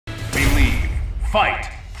Fight!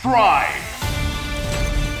 Thrive!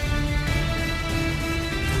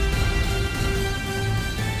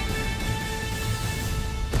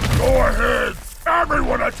 Go ahead!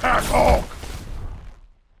 Everyone attack Hulk!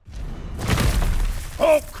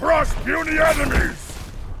 Hulk crush puny enemies!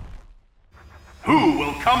 Who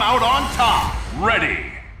will come out on top?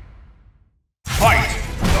 Ready! Fight!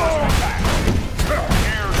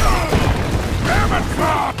 Damn it!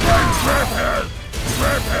 Trap head!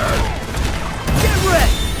 Trap head! Get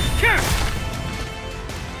ready! Kick!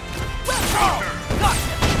 Let's go! Gotcha!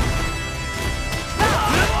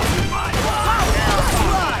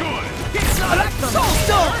 Soul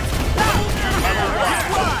Stone! That's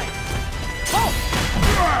right!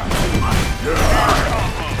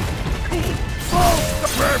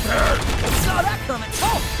 Trap head! Saw that coming!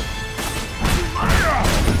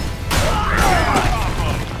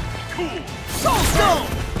 Soul Stone!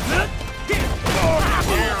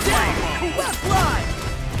 Down! Left line!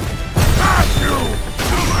 Got you!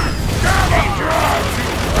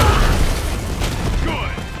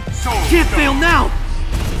 Good! Soul Can't Stone. fail now!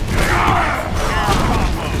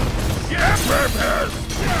 Trap head!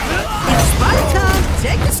 It's Spider time!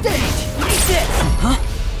 Take the stage! Eat this! Huh?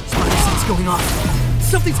 Spider sense going off.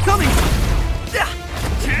 Something's coming!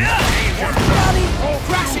 Robbie,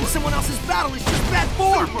 crashing someone else's battle is just bad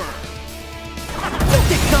form! Don't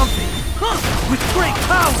get comfy! Huh? With great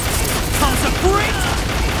power comes a great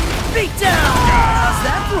beatdown! How's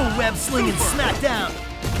that for a web slinging smackdown?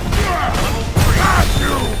 Got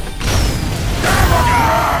you!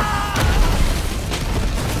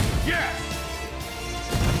 Yes!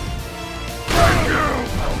 Thank you!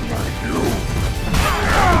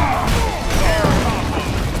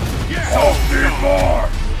 Hulk need more!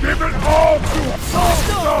 Give it all to Soul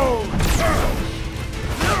Stone!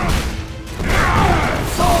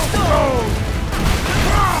 Soul Stone!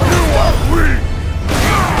 You are weak!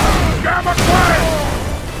 Gamma Quake!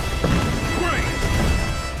 Great!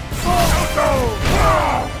 Soul Stone!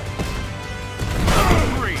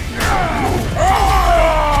 Three!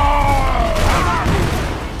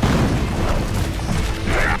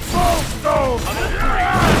 Soul Stone!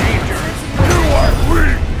 Danger! You are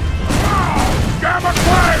weak! Gamma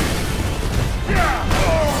Quake!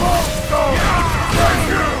 Soul Stone! Thank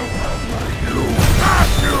you! You got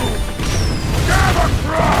you! Gamma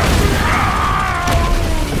Crush!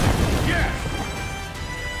 Yes!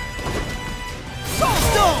 Soul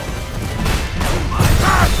Stone!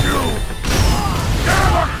 Got you!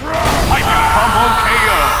 Gamma Crush! Hyper Combo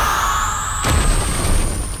KO!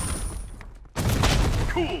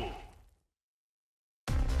 Cool!